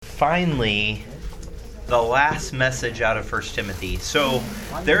finally the last message out of 1 Timothy. So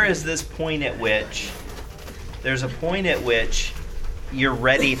there is this point at which you're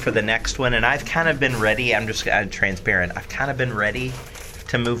ready for the next one, and I've kind of been ready. I'm transparent. I've kind of been ready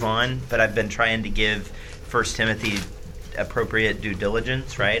to move on, but I've been trying to give 1 Timothy appropriate due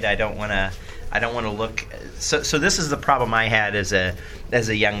diligence, right? I don't want to look. So this is the problem I had as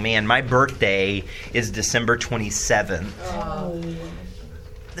a young man. My birthday is December 27th. Oh.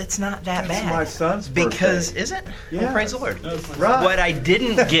 That's not that bad. My son's birthday. Because, is it? Yeah. Well, praise the Lord. Right. What I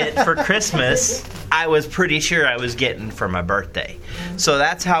didn't get for Christmas, I was pretty sure I was getting for my birthday. So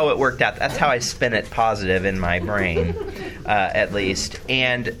that's how it worked out. That's how I spin it positive in my brain, at least.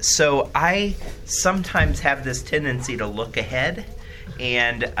 And so I sometimes have this tendency to look ahead.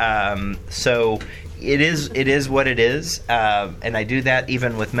 And so it is what it is. And I do that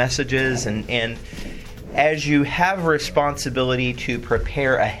even with messages and as you have a responsibility to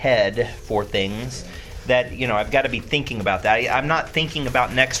prepare ahead for things that, I've got to be thinking about that. I'm not thinking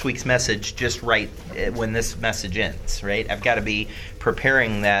about next week's message just right when this message ends, right? I've got to be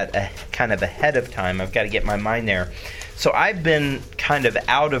preparing that kind of ahead of time. I've got to get my mind there. So I've been kind of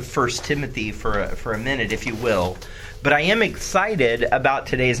out of 1 Timothy for a minute, if you will. But I am excited about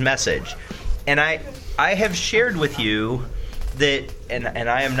today's message. And I have shared with you that, and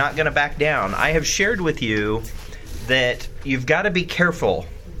I am not going to back down, I have shared with you that you've got to be careful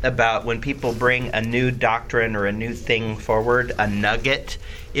about when people bring a new doctrine or a new thing forward, a nugget,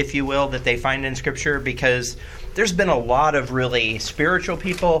 if you will, that they find in Scripture, because there's been a lot of really spiritual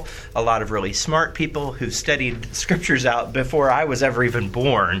people, a lot of really smart people who've studied Scriptures out before I was ever even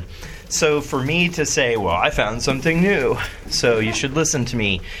born. So for me to say, well, I found something new, so you should listen to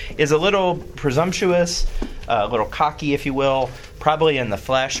me, is a little presumptuous, a little cocky, if you will, probably in the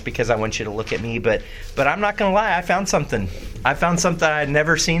flesh because I want you to look at me. But I'm not going to lie, I found something. I found something I'd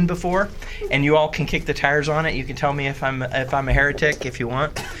never seen before, and you all can kick the tires on it. You can tell me if I'm a heretic if you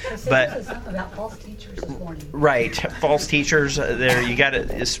want. But about false teachers this morning. Right, false teachers. There, you got to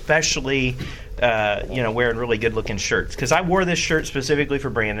especially. Wearing really good-looking shirts. Because I wore this shirt specifically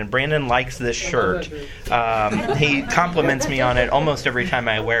for Brandon. Brandon likes this shirt. He compliments me on it almost every time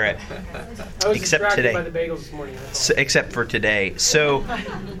I wear it. I was except today. by the bagels this morning. Except for today. So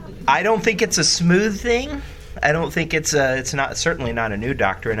I don't think it's a smooth thing. I don't think it's certainly not a new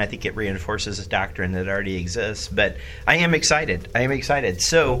doctrine. I think it reinforces a doctrine that already exists. But I am excited.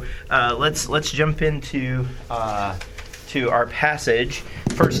 So let's jump into to our passage,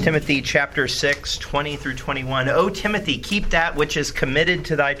 1 Timothy chapter 6, 20 through 21. O Timothy, keep that which is committed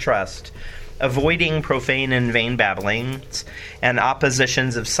to thy trust, avoiding profane and vain babblings and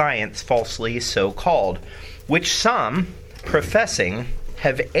oppositions of science falsely so called, which some, professing,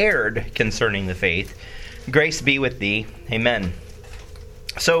 have erred concerning the faith. Grace be with thee. Amen.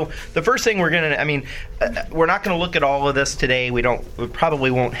 So the first thing we're not going to look at all of this today. We probably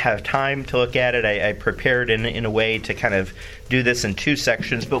won't have time to look at it. I prepared in a way to kind of do this in two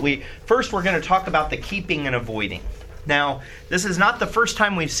sections. But we're going to talk about the keeping and avoiding. Now, this is not the first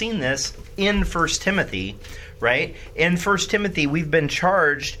time we've seen this in 1 Timothy, right? In 1 Timothy, we've been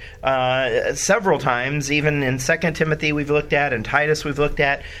charged several times, even in 2 Timothy we've looked at, and Titus we've looked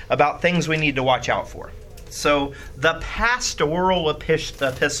at, about things we need to watch out for. So the pastoral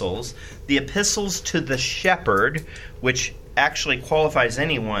epistles, the epistles to the shepherd, which actually qualifies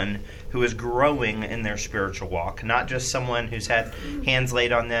anyone who is growing in their spiritual walk, not just someone who's had hands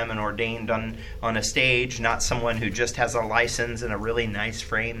laid on them and ordained on a stage, not someone who just has a license and a really nice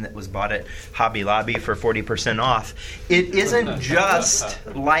frame that was bought at Hobby Lobby for 40% off. It isn't just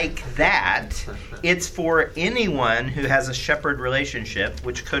like that. It's for anyone who has a shepherd relationship,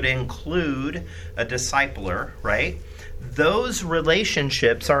 which could include a discipler, right? Those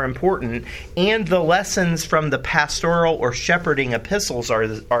relationships are important, and the lessons from the pastoral or shepherding epistles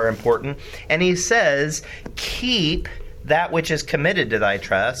are important. And he says, keep that which is committed to thy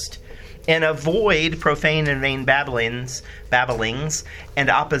trust, and avoid profane and vain babblings and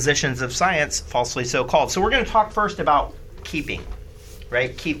oppositions of science, falsely so called. So we're going to talk first about keeping,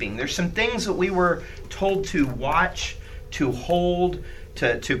 right? Keeping. There's some things that we were told to watch, to hold,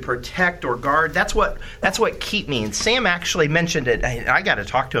 to protect or guard. That's what keep means. Sam actually mentioned it. I got to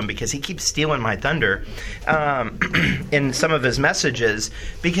talk to him because he keeps stealing my thunder in some of his messages,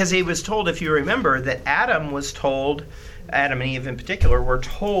 because he was told, if you remember, that Adam and Eve in particular, were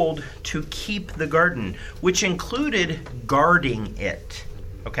told to keep the garden, which included guarding it.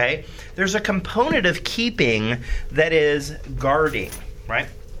 Okay? There's a component of keeping that is guarding, right?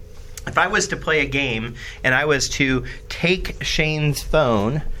 If I was to play a game and I was to take Shane's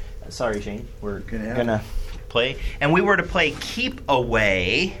phone, sorry Shane, we're gonna play, and we were to play keep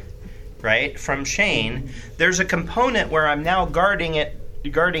away, right, from Shane, there's a component where I'm now guarding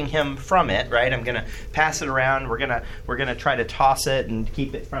him from it, right? I'm going to pass it around. We're going to try to toss it and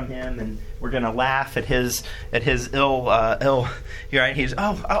keep it from him, and we're going to laugh at his ill. Right? He's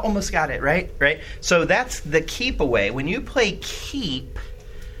I almost got it, right? So that's the keep away. When you play keep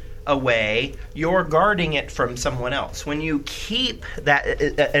away, you're guarding it from someone else. When you keep that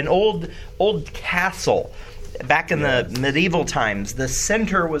an old castle back in the medieval times, the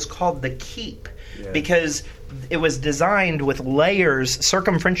center was called the keep because it was designed with layers,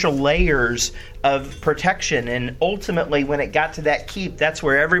 circumferential layers of protection, and ultimately when it got to that keep, that's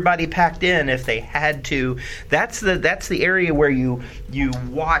where everybody packed in if they had to. That's the area where you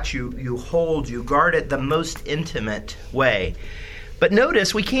watch, you hold, you guard it the most intimate way. But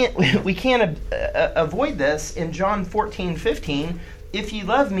notice we can't avoid this in John 14:15. If ye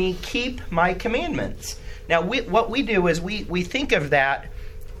love me, keep my commandments. Now what we do is we think of that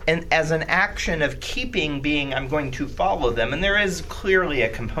and as an action of keeping being I'm going to follow them, and there is clearly a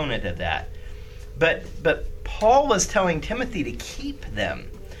component of that. But Paul was telling Timothy to keep them.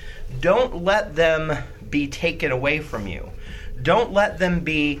 Don't let them be taken away from you. Don't let them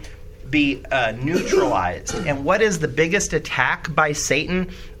be neutralized. And what is the biggest attack by Satan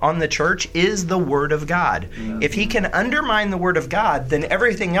on the church is the Word of God. If he can undermine the Word of God, then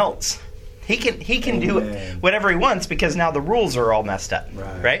everything else he can do whatever he wants, because now the rules are all messed up,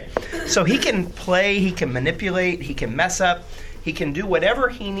 right? So he can play, he can manipulate, he can mess up, he can do whatever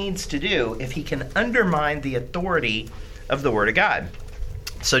he needs to do if he can undermine the authority of the Word of God.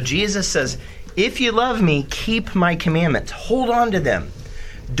 So Jesus says, if you love me, keep my commandments. Hold on to them.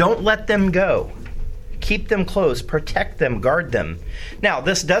 Don't let them go. Keep them close. Protect them. Guard them. Now,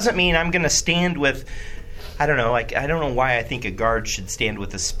 this doesn't mean I'm going to stand with, I don't know why I think a guard should stand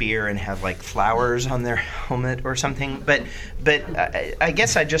with a spear and have like flowers on their helmet or something. But I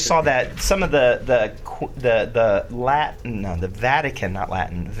guess I just saw that some of the Vatican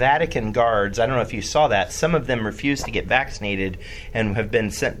guards. I don't know if you saw that. Some of them refused to get vaccinated and have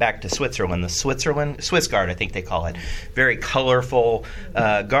been sent back to Switzerland. The Swiss Guard, I think they call it. Very colorful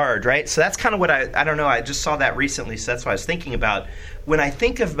guard, right? So that's kind of what I don't know. I just saw that recently, so that's what I was thinking about. When I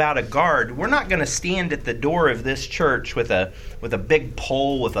think about a guard, we're not going to stand at the door of this church with a big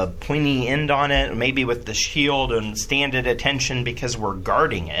pole with a pointy end on it, maybe with the shield, and stand at attention because we're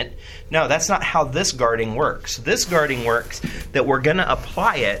guarding it. No, that's not how this guarding works. This guarding works that we're going to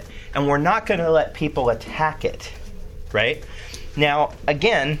apply it, and we're not going to let people attack it, right? Now,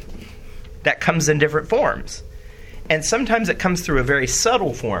 again, that comes in different forms. And sometimes it comes through a very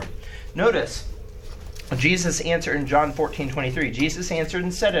subtle form. Notice, Jesus answered in John 14:23. Jesus answered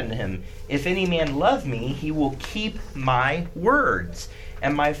and said unto him, if any man love me, he will keep my words,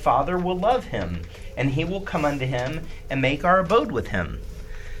 and my Father will love him, and he will come unto him and make our abode with him.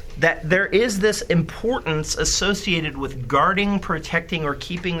 That there is this importance associated with guarding, protecting, or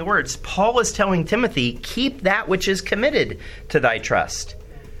keeping the words. Paul is telling Timothy, keep that which is committed to thy trust.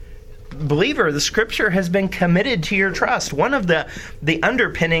 Believer, the Scripture has been committed to your trust. One of the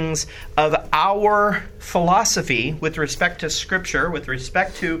underpinnings of our philosophy with respect to Scripture, with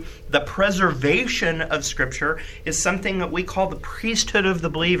respect to the preservation of Scripture, is something that we call the priesthood of the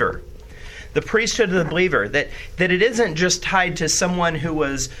believer. The priesthood of the believer, that it isn't just tied to someone who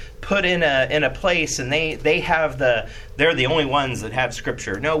was put in a place and they're the only ones that have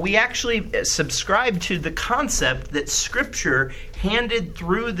Scripture. No, we actually subscribe to the concept that Scripture handed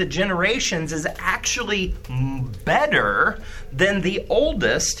through the generations is actually better than the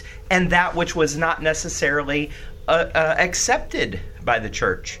oldest, and that which was not necessarily accepted by the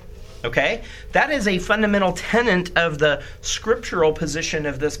church. Okay? That is a fundamental tenet of the scriptural position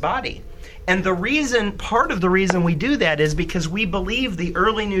of this body. And part of the reason we do that is because we believe the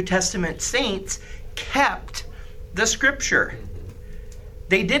early New Testament saints kept the Scripture.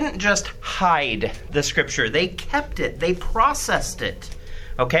 They didn't just hide the Scripture. They kept it. They processed it.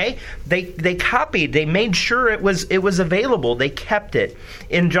 Okay? They copied. They made sure it was available. They kept it.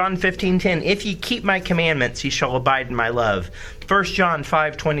 In John 15:10, if ye keep my commandments, ye shall abide in my love. 1 John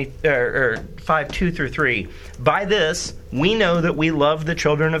 5:2-3. By this we know that we love the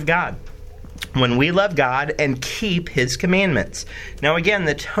children of God, when we love God and keep His commandments. Now again,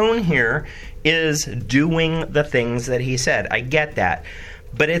 the tone here is doing the things that He said. I get that.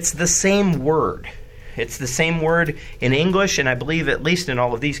 But it's the same word. It's the same word in English, and I believe at least in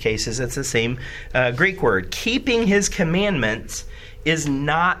all of these cases it's the same Greek word. Keeping His commandments is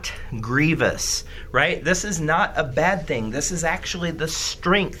not grievous, right? This is not a bad thing. This is actually the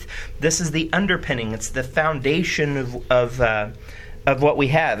strength. This is the underpinning. It's the foundation of what we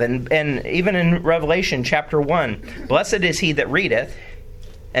have. And even in Revelation chapter 1, blessed is he that readeth,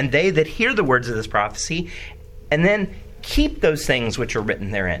 and they that hear the words of this prophecy, and then keep those things which are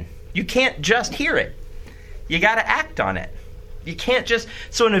written therein. You can't just hear it. You got to act on it. You can't just...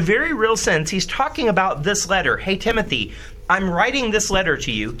 So in a very real sense, he's talking about this letter. Hey, Timothy, I'm writing this letter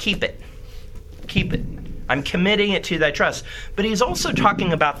to you. Keep it. Keep it. I'm committing it to thy trust. But he's also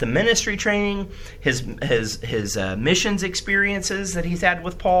talking about the ministry training, his missions experiences that he's had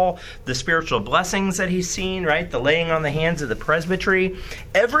with Paul, the spiritual blessings that he's seen, right? The laying on the hands of the presbytery.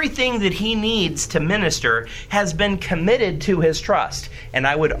 Everything that he needs to minister has been committed to his trust. And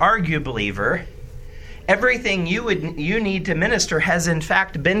I would argue, believer, everything you need to minister has in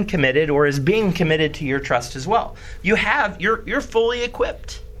fact been committed or is being committed to your trust as well. You're fully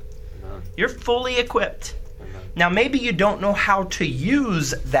equipped. You're fully equipped. Now, maybe you don't know how to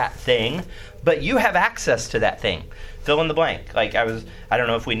use that thing, but you have access to that thing. Fill in the blank. Like I don't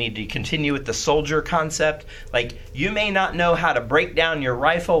know if we need to continue with the soldier concept. Like you may not know how to break down your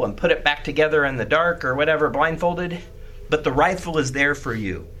rifle and put it back together in the dark or whatever, blindfolded, but the rifle is there for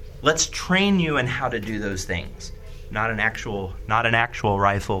you. Let's train you in how to do those things. Not an actual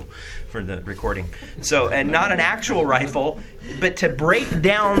rifle for the recording. So, and not an actual rifle, but to break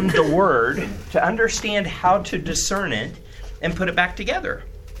down the word, to understand how to discern it and put it back together,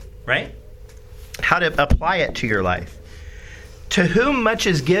 right? How to apply it to your life. To whom much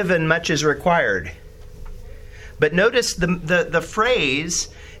is given, much is required. But notice the phrase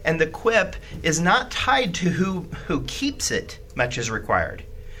and the quip is not tied to who keeps it, much is required.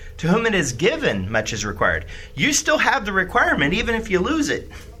 To whom it is given, much is required. You still have the requirement, even if you lose it.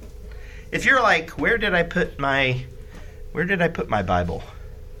 If you're like, where did I put my Bible?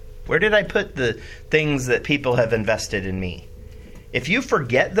 Where did I put the things that people have invested in me? If you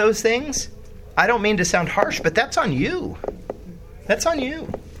forget those things, I don't mean to sound harsh, but that's on you. That's on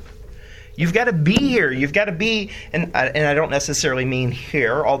you. You've got to be here. You've got to be, and I don't necessarily mean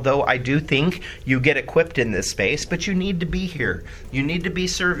here, although I do think you get equipped in this space, but you need to be here. You need to be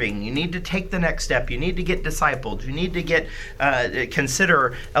serving. You need to take the next step. You need to get discipled. You need to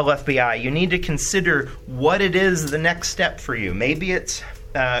consider LFBI. You need to consider what it is the next step for you. Maybe it's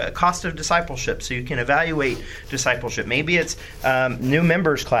cost of discipleship, so you can evaluate discipleship. Maybe it's new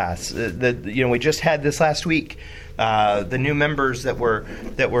members class. We just had this last week. The new members that were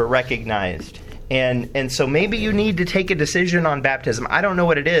recognized. And so maybe you need to take a decision on baptism. I don't know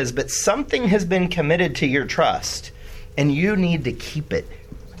what it is, but something has been committed to your trust, and you need to keep it.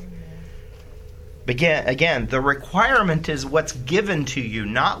 Again, the requirement is what's given to you,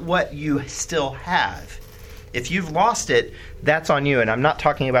 not what you still have. If you've lost it, that's on you. And I'm not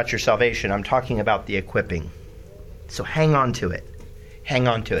talking about your salvation. I'm talking about the equipping. So hang on to it. Hang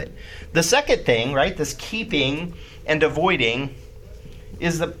on to it. The second thing, right, this keeping and avoiding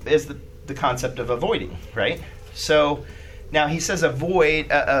is the concept of avoiding, right? So now he says avoiding,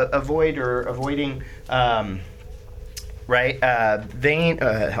 vain,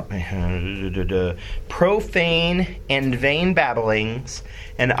 profane and vain babblings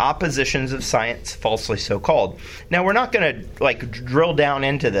and oppositions of science falsely so called. Now we're not going to drill down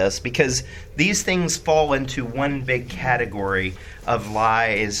into this because these things fall into one big category of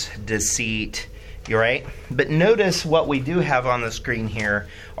lies, deceit, right? But notice what we do have on the screen here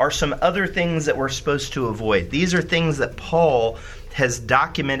are some other things that we're supposed to avoid. These are things that Paul has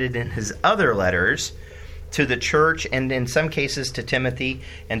documented in his other letters to the church and in some cases to Timothy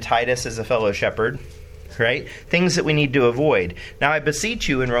and Titus as a fellow shepherd, right? Things that we need to avoid. Now I beseech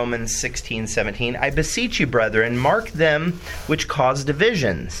you in Romans 16:17, I beseech you, brethren, mark them which cause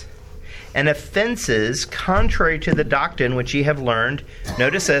divisions and offenses contrary to the doctrine which ye have learned.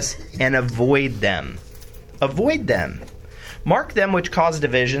 Notice this, and avoid them. Avoid them. Mark them which cause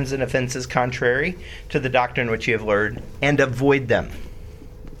divisions and offenses contrary to the doctrine which ye have learned, and avoid them.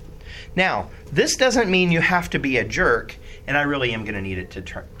 Now, this doesn't mean you have to be a jerk, and I really am going to need it to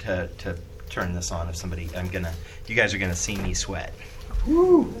turn this on. If somebody, you guys are going to see me sweat.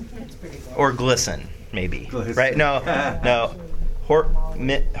 Woo. That's pretty good. Or glisten, maybe. Glisten. Right? No.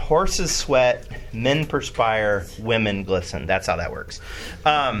 Horses sweat, men perspire, women glisten. That's how that works.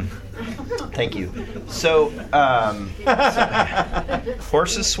 Thank you. So,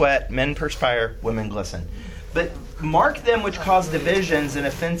 horses sweat, men perspire, women glisten. But mark them which cause divisions and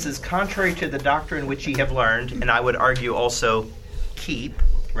offenses contrary to the doctrine which ye have learned, and I would argue also keep,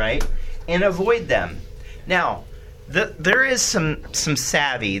 right? And avoid them. Now, there is some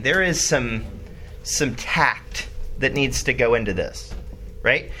savvy, there is some tact that needs to go into this,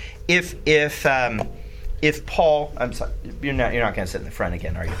 right? If Paul, I'm sorry, you're not going to sit in the front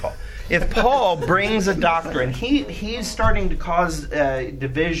again, are you, Paul? If Paul brings a doctrine, he's starting to cause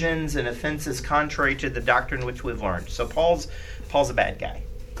divisions and offenses contrary to the doctrine which we've learned. So Paul's a bad guy.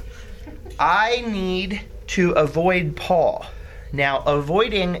 I need to avoid Paul. Now,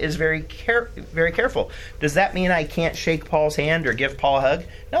 avoiding is very careful. Does that mean I can't shake Paul's hand or give Paul a hug?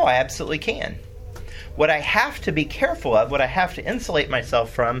 No, I absolutely can. What I have to be careful of, what I have to insulate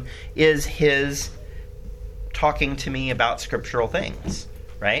myself from, is his talking to me about scriptural things,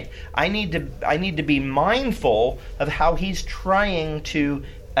 right? I need to be mindful of how he's trying to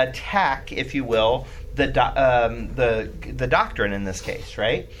attack, if you will, the doctrine in this case,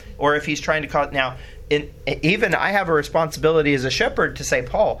 right? Or if he's trying to cause... Now, even I have a responsibility as a shepherd to say,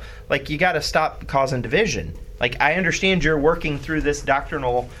 Paul, like, you got to stop causing division. Like, I understand you're working through this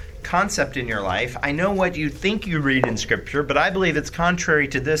doctrinal concept in your life. I know what you think you read in Scripture, but I believe it's contrary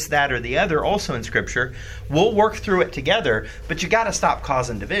to this, that, or the other also in Scripture. We'll work through it together, but you got to stop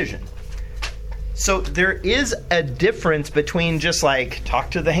causing division. So there is a difference between just like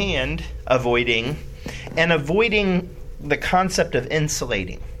talk to the hand, avoiding, and avoiding the concept of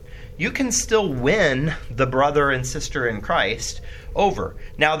insulating. You can still win the brother and sister in Christ over.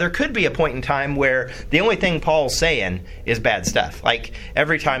 Now, there could be a point in time where the only thing Paul's saying is bad stuff. Like,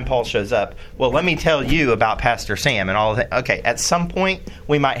 every time Paul shows up, well, let me tell you about Pastor Sam and all of that. Okay, at some point,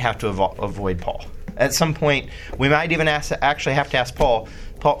 we might have to avoid Paul. At some point, we might even actually have to ask Paul,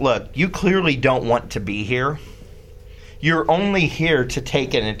 look, you clearly don't want to be here. You're only here to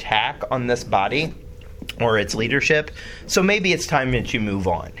take an attack on this body or its leadership, so maybe it's time that you move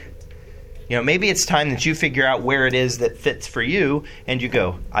on. You know, maybe it's time that you figure out where it is that fits for you, and you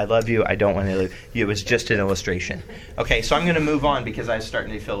go, I love you, I don't want to leave you. It was just an illustration. Okay, so I'm going to move on because I'm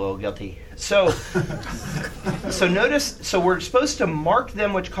starting to feel a little guilty. So notice, so we're supposed to mark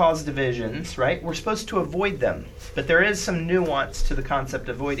them which cause divisions, right? We're supposed to avoid them. But there is some nuance to the concept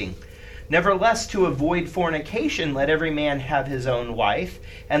of avoiding. Nevertheless, to avoid fornication, let every man have his own wife,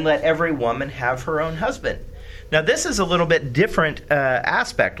 and let every woman have her own husband. Now, this is a little bit different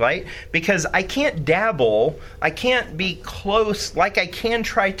aspect, right? Because I can't dabble, I can't be close, like I can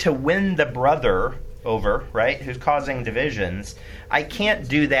try to win the brother over, right, who's causing divisions. I can't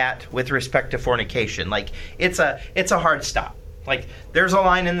do that with respect to fornication. Like, it's a hard stop. Like, there's a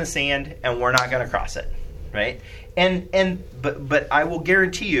line in the sand, and we're not going to cross it, right? But I will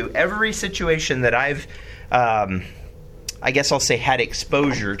guarantee you, every situation that I've I guess I'll say had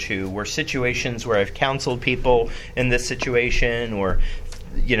exposure to were situations where I've counseled people in this situation, or,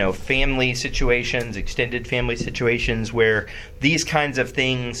 you know, family situations, extended family situations where these kinds of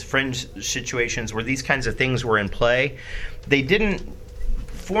things, friend situations where these kinds of things were in play.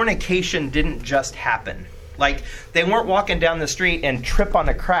 Fornication didn't just happen. Like, they weren't walking down the street and trip on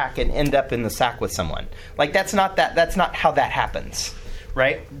a crack and end up in the sack with someone. Like, that's not how that happens,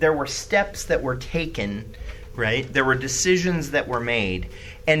 right? There were steps that were taken, right? There were decisions that were made,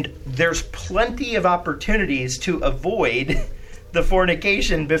 and there's plenty of opportunities to avoid the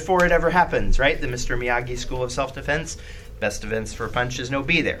fornication before it ever happens, right? The Mr. Miyagi School of Self-Defense, best defense for punch is no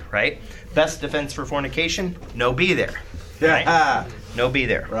be there, right? Best defense for fornication, no be there, right? Yeah. No be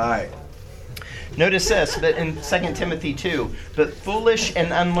there. Right. Notice this, that in 2 Timothy 2, but foolish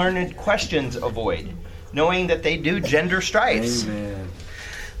and unlearned questions avoid, knowing that they do gender strifes. Amen.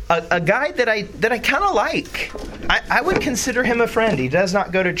 A guy that I kind of like. I would consider him a friend. He does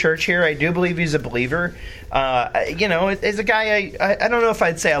not go to church here. I do believe he's a believer. You know, is a guy I don't know if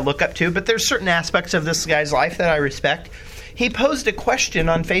I'd say I look up to, but there's certain aspects of this guy's life that I respect. He posed a question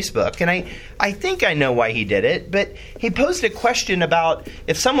on Facebook, and I think I know why he did it, but he posed a question about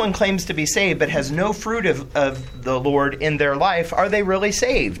if someone claims to be saved but has no fruit of the Lord in their life, are they really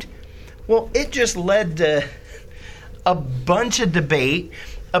saved? Well, it just led to a bunch of debate,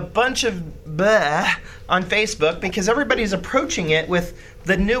 a bunch of bleh on Facebook, because everybody's approaching it with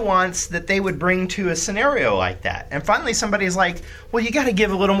the nuance that they would bring to a scenario like that. And finally somebody's like, well, you got to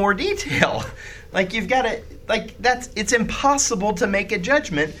give a little more detail. Like, you've got to, like, it's impossible to make a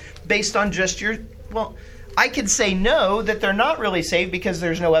judgment based on just well, I could say no, that they're not really saved because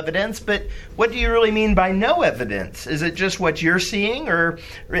there's no evidence, but what do you really mean by no evidence? Is it just what you're seeing? Or,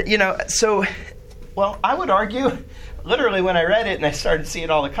 you know, so, well, I would argue, literally when I read it and I started seeing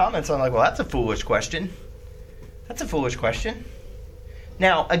all the comments, I'm like, well, that's a foolish question. That's a foolish question.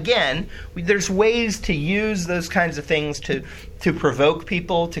 Now, again, there's ways to use those kinds of things to provoke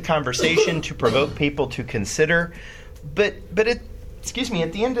people to conversation, to provoke people to consider. But at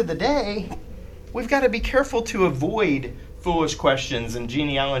the end of the day, we've got to be careful to avoid foolish questions and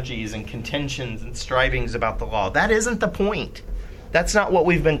genealogies and contentions and strivings about the law. That isn't the point. That's not what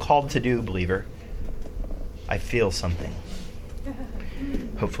we've been called to do, believer. I feel something.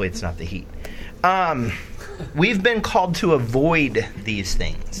 Hopefully it's not the heat. We've been called to avoid these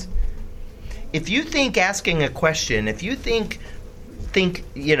things. If you think asking a question, if you think think,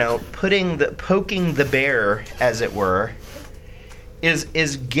 poking the bear, as it were,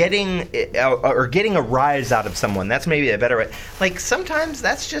 is getting a rise out of someone. That's maybe a better way. Like, sometimes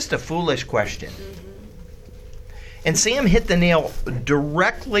that's just a foolish question. And Sam hit the nail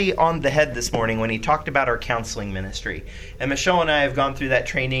directly on the head this morning when he talked about our counseling ministry. And Michelle and I have gone through that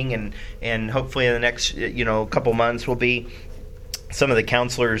training, and hopefully in the next couple months will be some of the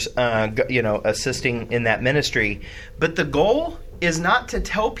counselors assisting in that ministry. But the goal is not to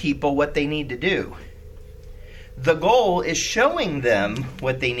tell people what they need to do. The goal is showing them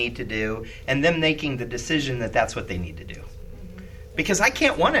what they need to do and them making the decision that that's what they need to do. Because I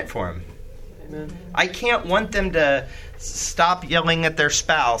can't want it for them. I can't want them to stop yelling at their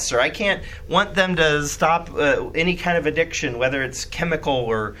spouse, or I can't want them to stop any kind of addiction, whether it's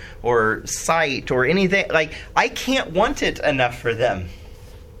chemical or sight or anything. Like, I can't want it enough for them.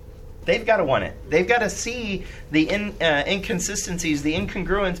 They've got to want it. They've got to see the inconsistencies, the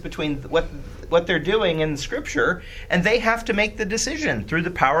incongruence between what they're doing in Scripture, and they have to make the decision through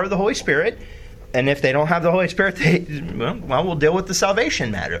the power of the Holy Spirit. And if they don't have the Holy Spirit, we'll deal with the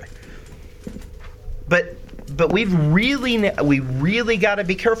salvation matter. But we really got to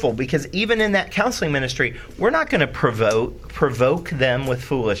be careful, because even in that counseling ministry, we're not going to provoke them with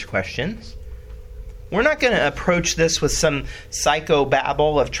foolish questions. We're not going to approach this with some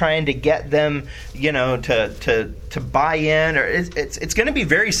psychobabble of trying to get them, to buy in. Or it's going to be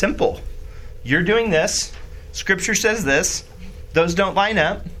very simple. You're doing this. Scripture says this. Those don't line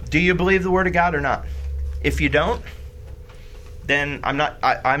up. Do you believe the Word of God or not? If you don't, then I'm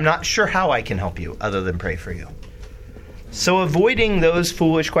not sure how I can help you other than pray for you. So avoiding those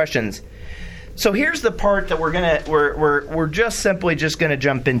foolish questions. So here's the part that we're just simply gonna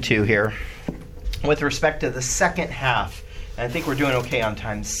jump into here with respect to the second half. And I think we're doing okay on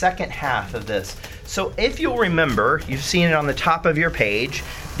time. Second half of this. So if you'll remember, you've seen it on the top of your page,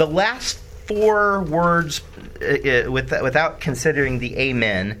 the last 4 words without considering the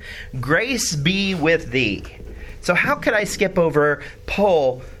amen. Grace be with thee. So how could I skip over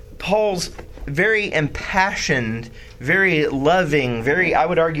Paul's very impassioned, very loving, I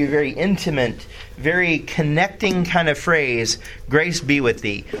would argue, very intimate, very connecting kind of phrase, grace be with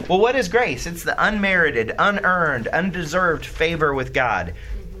thee. Well, what is grace? It's the unmerited, unearned, undeserved favor with God.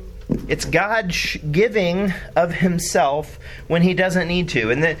 It's God giving of himself when he doesn't need to.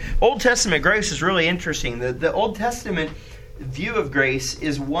 And the Old Testament grace is really interesting. The Old Testament view of grace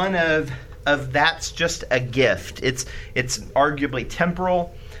is one of that's just a gift. It's arguably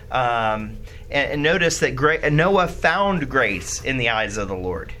temporal. And notice that Noah found grace in the eyes of the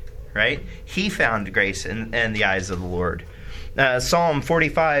Lord, right? He found grace in the eyes of the Lord. Psalm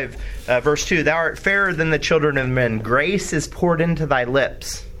 45, verse 2, thou art fairer than the children of men. Grace is poured into thy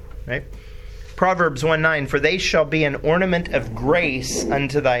lips, right? Proverbs 1:9, for they shall be an ornament of grace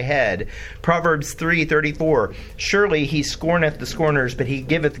unto thy head. Proverbs 3:34, surely he scorneth the scorners, but he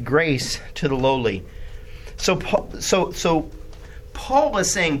giveth grace to the lowly. So Paul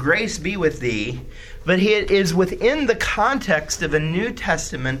is saying, grace be with thee, but he is within the context of a New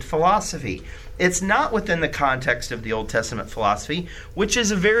Testament philosophy. It's not within the context of the Old Testament philosophy, which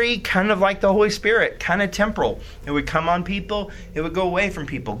is a very kind of like the Holy Spirit, kind of temporal. It would come on people, it would go away from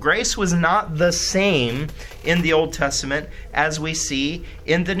people. Grace was not the same in the Old Testament as we see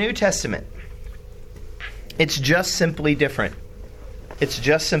in the New Testament. It's just simply different. It's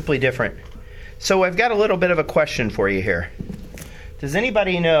just simply different. So I've got a little bit of a question for you here. Does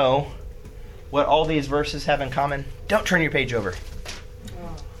anybody know what all these verses have in common? Don't turn your page over.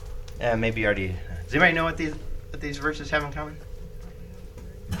 Maybe you already. Does anybody know what these verses have in common?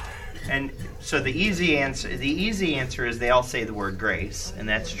 And so the easy answer is they all say the word grace, and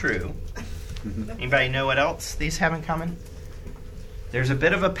that's true. Anybody know what else these have in common? There's a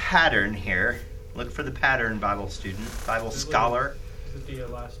bit of a pattern here. Look for the pattern, Bible student, Bible scholar. Is it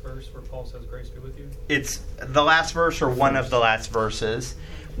the last verse where Paul says, "Grace be with you"? It's the last verse or one of the last verses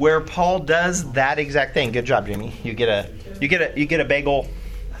where Paul does that exact thing. Good job, Jimmy. You get a bagel.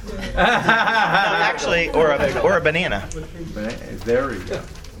 No, actually, or a banana. There you go.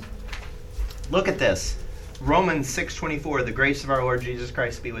 Look at this. Romans 6:24, the grace of our Lord Jesus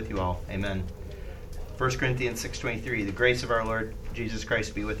Christ be with you all. Amen. 1 Corinthians 6:23, the grace of our Lord Jesus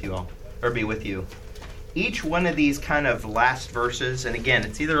Christ be with you all, or be with you. Each one of these kind of last verses, and again,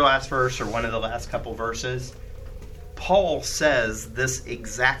 it's either the last verse or one of the last couple verses, Paul says this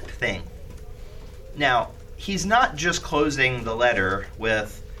exact thing. Now, he's not just closing the letter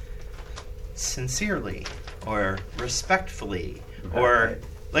with sincerely or respectfully or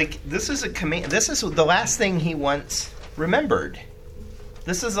like this is a command. This is the last thing he once remembered.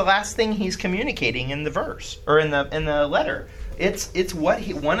 This is the last thing he's communicating in the verse or in the letter. It's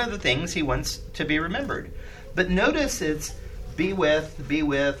one of the things he wants to be remembered. But notice it's be with, be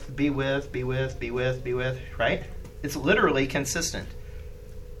with, be with, be with, be with, be with, right? It's literally consistent,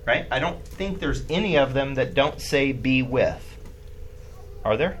 right? I don't think there's any of them that don't say be with.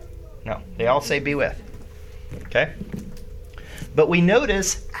 Are there? No, they all say be with. Okay? But we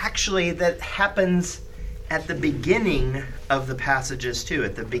notice actually that happens at the beginning of the passages too,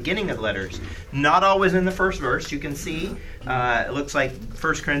 at the beginning of letters. Not always in the first verse. You can see it looks like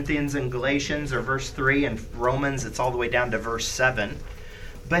 1 Corinthians and Galatians or verse 3, and Romans it's all the way down to verse 7.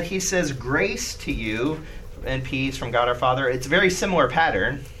 But he says, grace to you and peace from God our Father. It's a very similar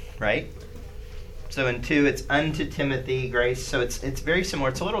pattern, right? So in 2 it's unto Timothy, grace. So it's very similar.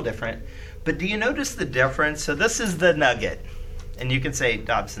 It's a little different. But do you notice the difference? So this is the nugget. And you can say,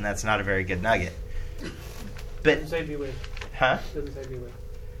 Dobson, that's not a very good nugget. But, It doesn't say be with. huh? It doesn't say be with.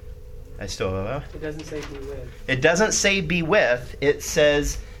 I still don't know. It doesn't say be with. It doesn't say be with. It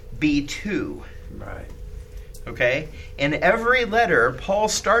says be to. Right. Okay? In every letter, Paul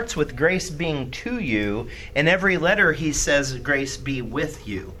starts with grace being to you. In every letter, he says grace be with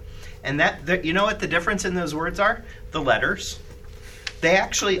you. And that you know what the difference in those words are? The letters. They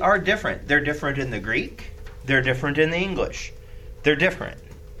actually are different. They're different in the Greek. They're different in the English. They're different.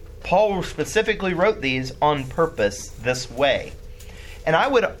 Paul specifically wrote these on purpose this way. And I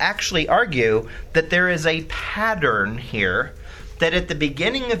would actually argue that there is a pattern here, that at the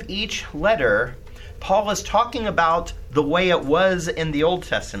beginning of each letter, Paul is talking about the way it was in the Old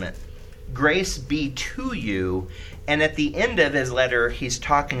Testament. Grace be to you. And at the end of his letter, he's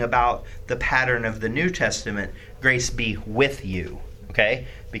talking about the pattern of the New Testament. Grace be with you. Okay?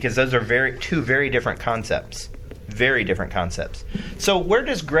 Because those are two very different concepts. Very different concepts. So where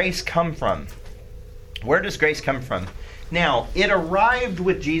does grace come from? Where does grace come from? Now, it arrived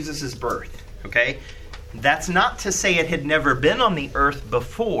with Jesus' birth. Okay? That's not to say it had never been on the earth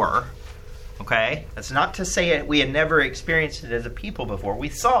before. Okay? That's not to say we had never experienced it as a people before. We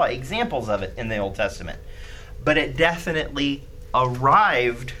saw examples of it in the Old Testament. But it definitely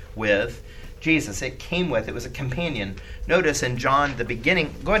arrived with Jesus. It came with, it was a companion. Notice in John, the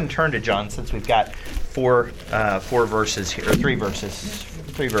beginning, go ahead and turn to John since we've got four verses here, or three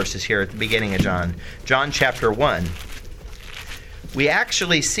verses here at the beginning of John. John chapter 1. We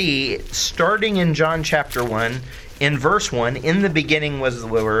actually see, starting in John chapter 1, in verse 1, in the beginning was the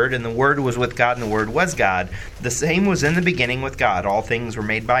Word, and the Word was with God, and the Word was God. The same was in the beginning with God. All things were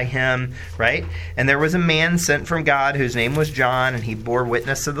made by Him, right? And there was a man sent from God whose name was John, and he bore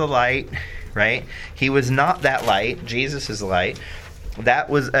witness of the light, right? He was not that light. Jesus is the light. That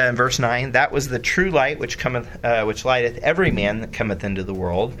was verse 9. That was the true light which cometh, which lighteth every man that cometh into the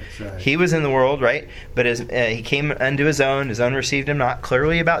world. Right. He was in the world, right? But as he came unto his own received him not.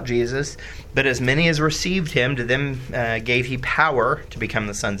 Clearly about Jesus. But as many as received him, to them gave he power to become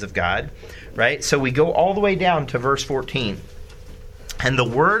the sons of God, right? So we go all the way down to verse 14. And the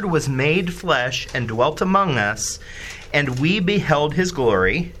Word was made flesh and dwelt among us, and we beheld his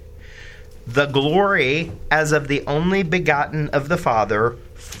glory. The glory as of the only begotten of the Father,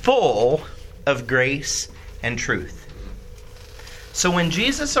 full of grace and truth. So when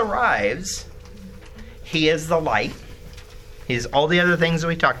Jesus arrives, he is the light. He's all the other things that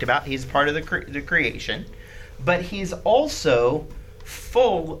we talked about. He's part of the creation. But he's also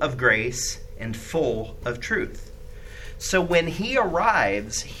full of grace and full of truth. So when he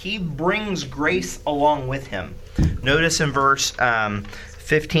arrives, he brings grace along with him. Notice in verse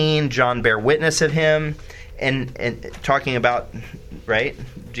 15, John bare witness of him, and talking about, right,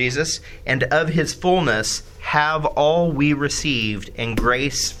 Jesus, and of his fullness have all we received, and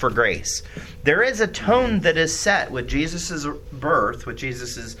grace for grace. There is a tone that is set with Jesus' birth, with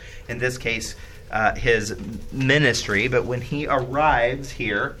Jesus' in this case, his ministry, but when he arrives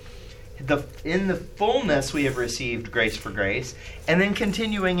here, in the fullness we have received grace for grace. And then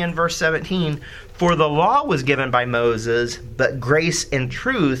continuing in verse 17, for the law was given by Moses, but grace and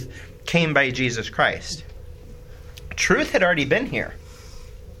truth came by Jesus Christ. Truth had already been here.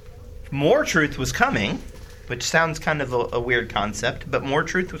 More truth was coming, which sounds kind of a weird concept, but more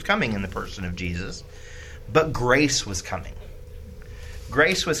truth was coming in the person of Jesus. But grace was coming.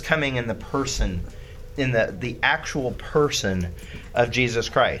 Grace was coming in the person, in the actual person of Jesus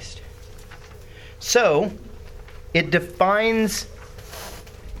Christ. So, it defines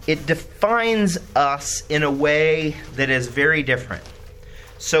us in a way that is very different.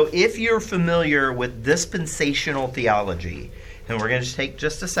 So if you're familiar with dispensational theology, and we're going to take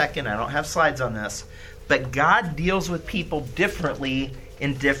just a second, I don't have slides on this, but God deals with people differently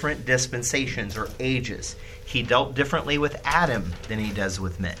in different dispensations or ages. He dealt differently with Adam than he does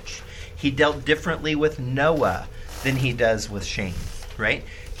with Mitch. He dealt differently with Noah than he does with shame, right?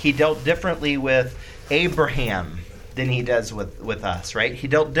 He dealt differently with Abraham than he does with us, right? He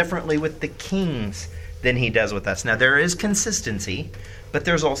dealt differently with the kings than he does with us. Now, there is consistency, but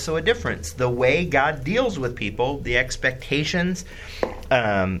there's also a difference. The way God deals with people, the expectations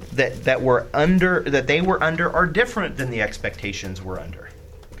that they were under are different than the expectations we're under.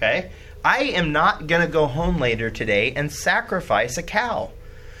 Okay? I am not going to go home later today and sacrifice a cow.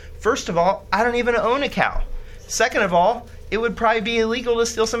 First of all, I don't even own a cow. Second of all, it would probably be illegal to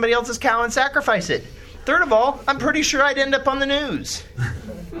steal somebody else's cow and sacrifice it. Third of all, I'm pretty sure I'd end up on the news.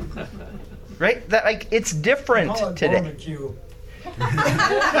 Right? It's different today. Barbecue.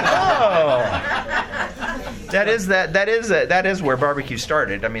 Oh, that is where barbecue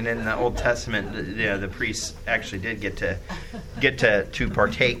started. I mean, in the Old Testament, the priests actually did get to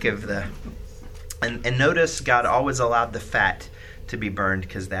partake of the. And notice God always allowed the fat to be burned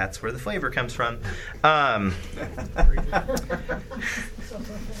because that's where the flavor comes from.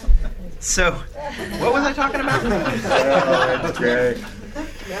 So, what was I talking about? Okay.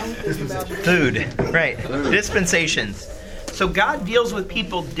 Food, right? Dispensations. So God deals with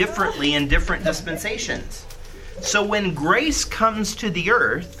people differently in different dispensations. So when grace comes to the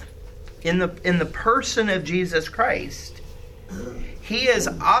earth, in the person of Jesus Christ, he is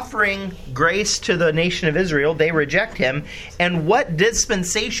offering grace to the nation of Israel. They reject him. And what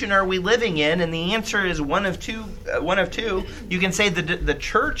dispensation are we living in? And the answer is one of two. You can say the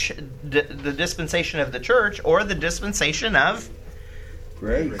church, the dispensation of the church, or the dispensation of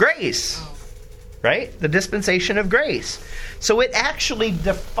grace. Right? The dispensation of grace. So it actually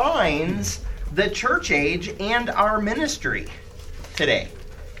defines the church age and our ministry today.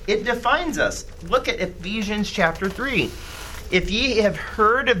 It defines us. Look at Ephesians chapter 3. If ye have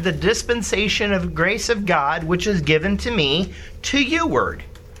heard of the dispensation of grace of God, which is given to me, to youward.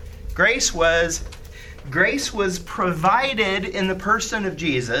 Grace was provided in the person of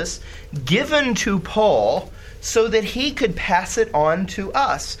Jesus, given to Paul, so that he could pass it on to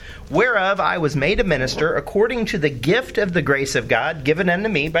us. Whereof I was made a minister according to the gift of the grace of God given unto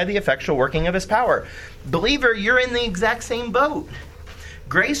me by the effectual working of his power. Believer, you're in the exact same boat.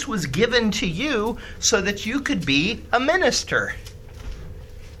 Grace was given to you so that you could be a minister.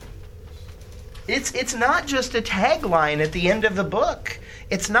 It's not just a tagline at the end of the book.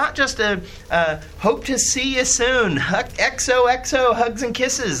 It's not just a hope to see you soon. XOXO, hugs and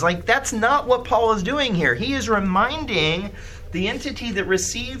kisses. That's not what Paul is doing here. He is reminding the entity that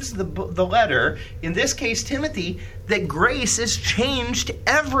receives the letter, in this case Timothy, that grace has changed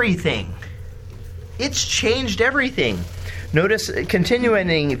everything. It's changed everything. Notice, continuing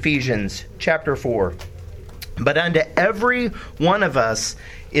in Ephesians chapter 4. But unto every one of us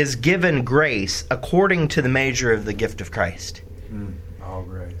is given grace according to the measure of the gift of Christ. All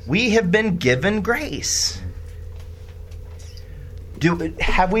grace. We have been given grace.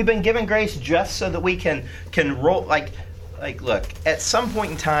 Have we been given grace just so that we can roll look, at some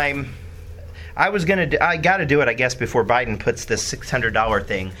point in time, I got to do it, I guess, before Biden puts this $600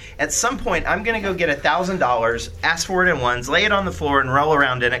 thing. At some point, I'm going to go get $1,000, ask for it in ones, lay it on the floor, and roll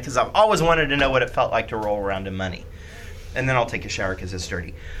around in it, because I've always wanted to know what it felt like to roll around in money. And then I'll take a shower because it's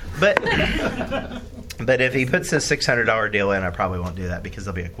dirty. But if he puts this $600 deal in, I probably won't do that, because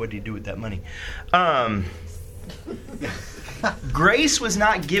they'll be like, what do you do with that money? Grace was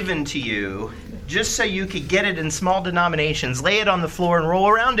not given to you just so you could get it in small denominations, lay it on the floor, and roll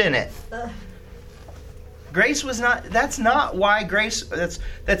around in it. Grace was not, that's not why grace,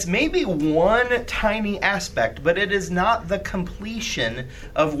 that's maybe one tiny aspect, but it is not the completion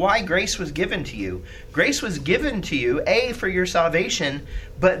of why grace was given to you. Grace was given to you, A, for your salvation,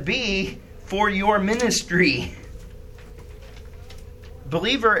 but B, for your ministry.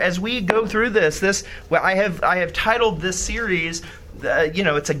 Believer, as we go through this, I have titled this series,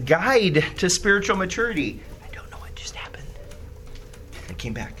 it's a guide to spiritual maturity. I don't know what just happened. It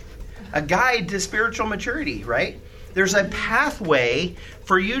came back. A guide to spiritual maturity, right? There's a pathway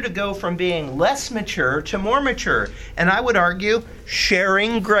for you to go from being less mature to more mature. And I would argue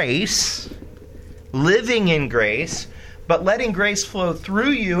sharing grace, living in grace, but letting grace flow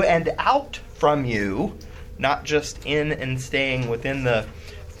through you and out from you, not just in and staying within the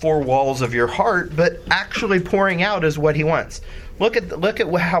four walls of your heart, but actually pouring out is what he wants. Look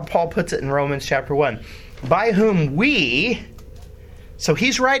at how Paul puts it in Romans chapter 1. By whom we... So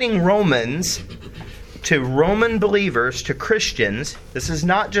he's writing Romans to Roman believers, to Christians. This is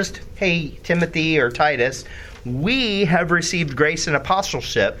not just, hey, Timothy or Titus. We have received grace and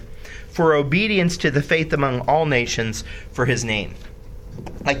apostleship for obedience to the faith among all nations for his name.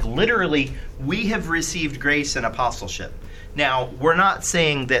 Literally, we have received grace and apostleship. Now, we're not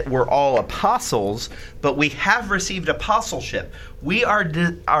saying that we're all apostles, but we have received apostleship. We are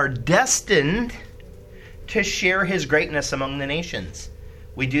destined to share his greatness among the nations.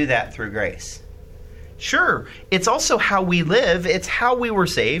 We do that through grace. Sure, it's also how we live. It's how we were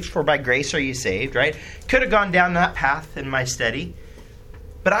saved. For by grace are you saved, right? Could have gone down that path in my study.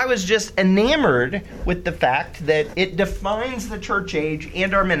 But I was just enamored with the fact that it defines the church age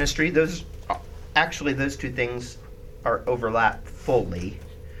and our ministry. Those two things are overlap fully.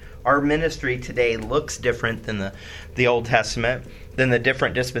 Our ministry today looks different than the Old Testament, than the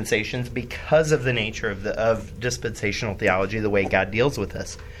different dispensations, because of the nature of dispensational theology, the way God deals with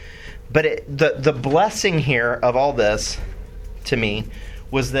us. But the blessing here of all this, to me,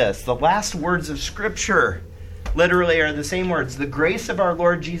 was this. The last words of Scripture literally are the same words. The grace of our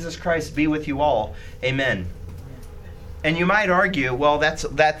Lord Jesus Christ be with you all. Amen. And you might argue, well, that's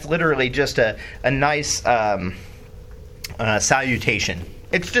literally just a nice salutation.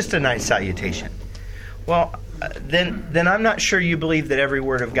 It's just a nice salutation. Well, then I'm not sure you believe that every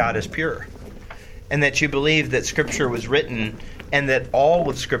word of God is pure, and that you believe that Scripture was written and that all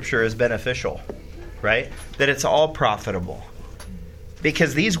of Scripture is beneficial, right? That it's all profitable.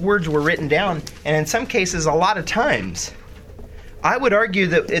 Because these words were written down, and in some cases, a lot of times, I would argue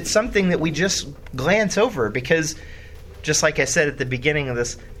that it's something that we just glance over, because just like I said at the beginning of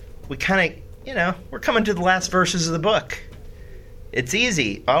this, we kind of, we're coming to the last verses of the book. It's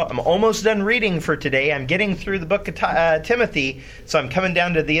easy. I'm almost done reading for today. I'm getting through the book of Timothy, so I'm coming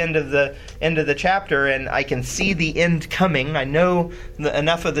down to the end of the chapter, and I can see the end coming. I know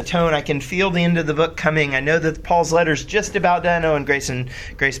enough of the tone. I can feel the end of the book coming. I know that Paul's letter's just about done. Oh, and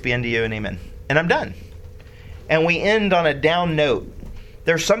grace be unto you, and amen. And I'm done. And we end on a down note.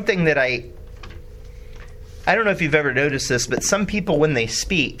 There's something that I don't know if you've ever noticed this, but some people, when they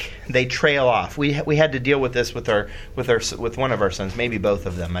speak, they trail off. We had to deal with this with one of our sons, maybe both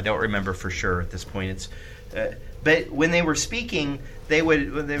of them. I don't remember for sure at this point. But when they were speaking, they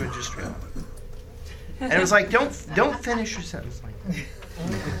would just trail off. And it was like, don't finish your sentence.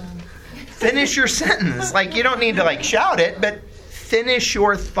 Finish your sentence. Like, you don't need to shout it, but finish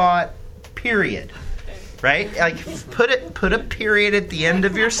your thought. Period. Right? Like, put a period at the end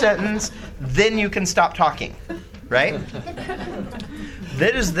of your sentence, then you can stop talking. Right?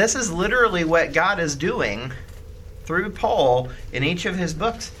 This is literally what God is doing through Paul in each of his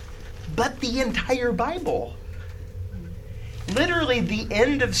books, but the entire Bible. Literally, the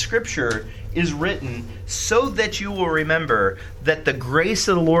end of Scripture is written so that you will remember that the grace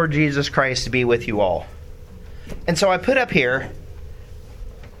of the Lord Jesus Christ be with you all. And so I put up here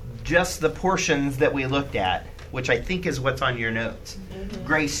just the portions that we looked at, which I think is what's on your notes.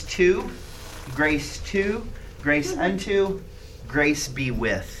 Grace to, grace unto, grace be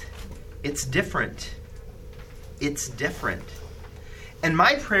with. It's different. It's different. And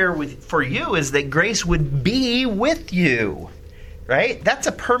my prayer for you is that grace would be with you. Right? That's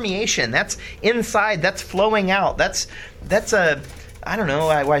a permeation. That's inside. That's flowing out. That's I don't know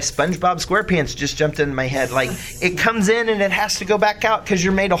why SpongeBob SquarePants just jumped into my head. Like, it comes in and it has to go back out because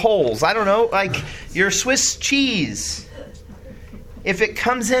you're made of holes. I don't know, like your Swiss cheese. If it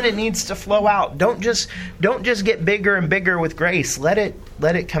comes in, it needs to flow out. Don't just get bigger and bigger with grace. Let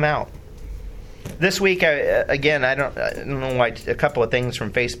it come out. This week, I don't know why, a couple of things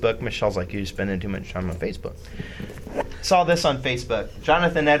from Facebook. Michelle's like, you're spending too much time on Facebook. Saw this on Facebook.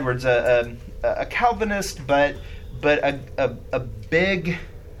 Jonathan Edwards, a Calvinist, but a big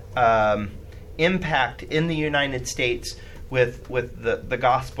impact in the United States with the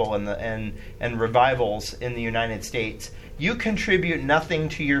gospel and revivals in the United States. You contribute nothing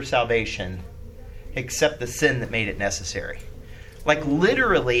to your salvation except the sin that made it necessary. Like,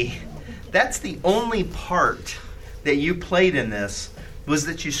 literally, that's the only part that you played in this, was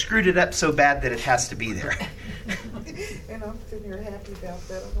that you screwed it up so bad that it has to be there. And I'm sitting here happy about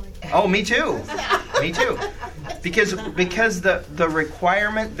that. I'm like, oh, me too. Me too. Because the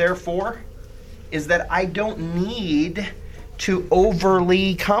requirement, therefore, is that I don't need to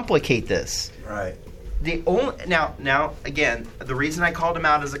overly complicate this. Right. Now again, the reason I called him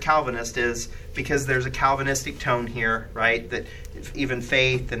out as a Calvinist is because there's a Calvinistic tone here, right? That even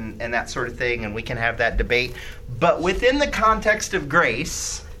faith and that sort of thing, and we can have that debate. But within the context of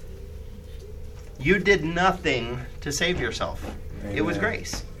grace, you did nothing to save yourself. Amen. It was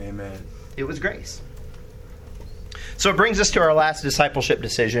grace. Amen. It was grace. So it brings us to our last discipleship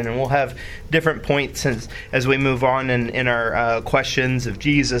decision, and we'll have different points as we move on in our questions of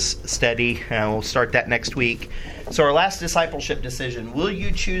Jesus study. We'll start that next week. So our last discipleship decision: will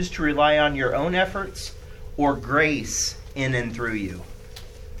you choose to rely on your own efforts or grace in and through you?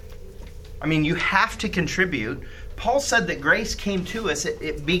 I mean, you have to contribute. Paul said that grace came to us.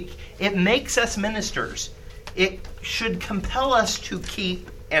 It makes us ministers. It should compel us to keep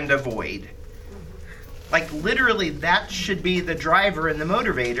and avoid. Like literally, that should be the driver and the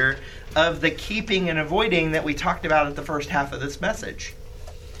motivator of the keeping and avoiding that we talked about at the first half of this message.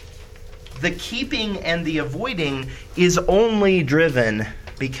 The keeping and the avoiding is only driven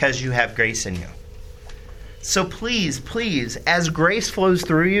because you have grace in you. So please, please, as grace flows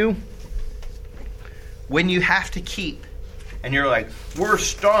through you, when you have to keep, and you're like, we're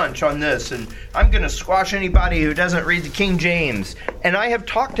staunch on this, and I'm going to squash anybody who doesn't read the King James. And I have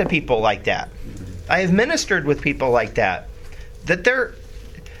talked to people like that. I have ministered with people like that.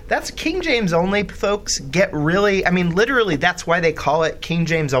 That's King James only, folks. Literally, that's why they call it King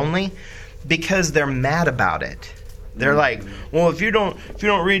James only, because they're mad about it. They're like, well, if you don't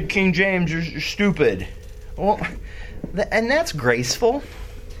read King James, you're stupid. Well, and that's graceful.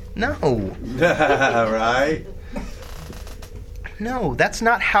 No. Right? No, that's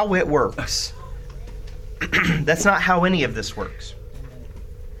not how it works. That's not how any of this works.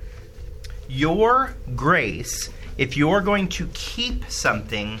 Your grace, if you're going to keep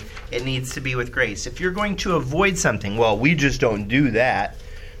something, it needs to be with grace. If you're going to avoid something, well, we just don't do that.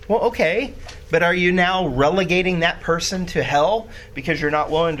 Well, okay, but are you now relegating that person to hell because you're not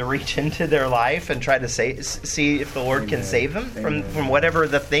willing to reach into their life and try to see if the Lord can save them from whatever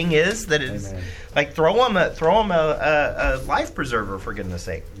the thing is that is? Amen. Like throw them a life preserver, for goodness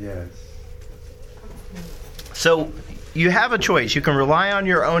sake. Yes. So you have a choice. You can rely on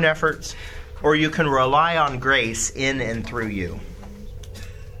your own efforts, or you can rely on grace in and through you.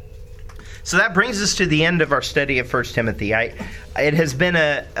 So that brings us to the end of our study of 1 Timothy. It has been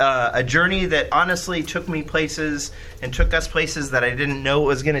a journey that honestly took me places and took us places that I didn't know it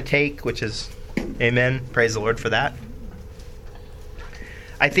was going to take, which is, amen, praise the Lord for that.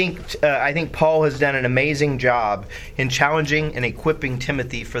 I think Paul has done an amazing job in challenging and equipping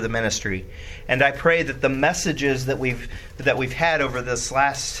Timothy for the ministry. And I pray that the messages that we've had over this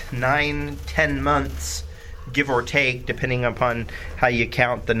last 9-10 months, give or take, depending upon how you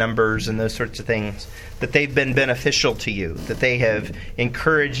count the numbers and those sorts of things, that they've been beneficial to you, that they have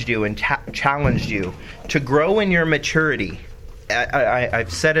encouraged you and challenged you to grow in your maturity.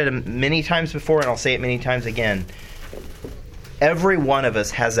 I've said it many times before, and I'll say it many times again. Every one of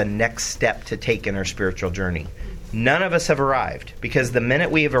us has a next step to take in our spiritual journey. None of us have arrived, because the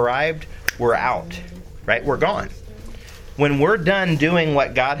minute we have arrived, we're out, right? We're gone. When we're done doing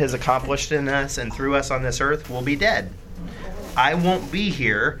what God has accomplished in us and through us on this earth, we'll be dead. I won't be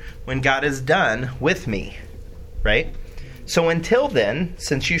here when God is done with me, right? So until then,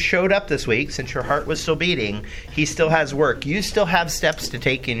 since you showed up this week, since your heart was still beating, He still has work. You still have steps to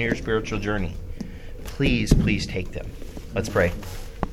take in your spiritual journey. Please, please take them. Let's pray.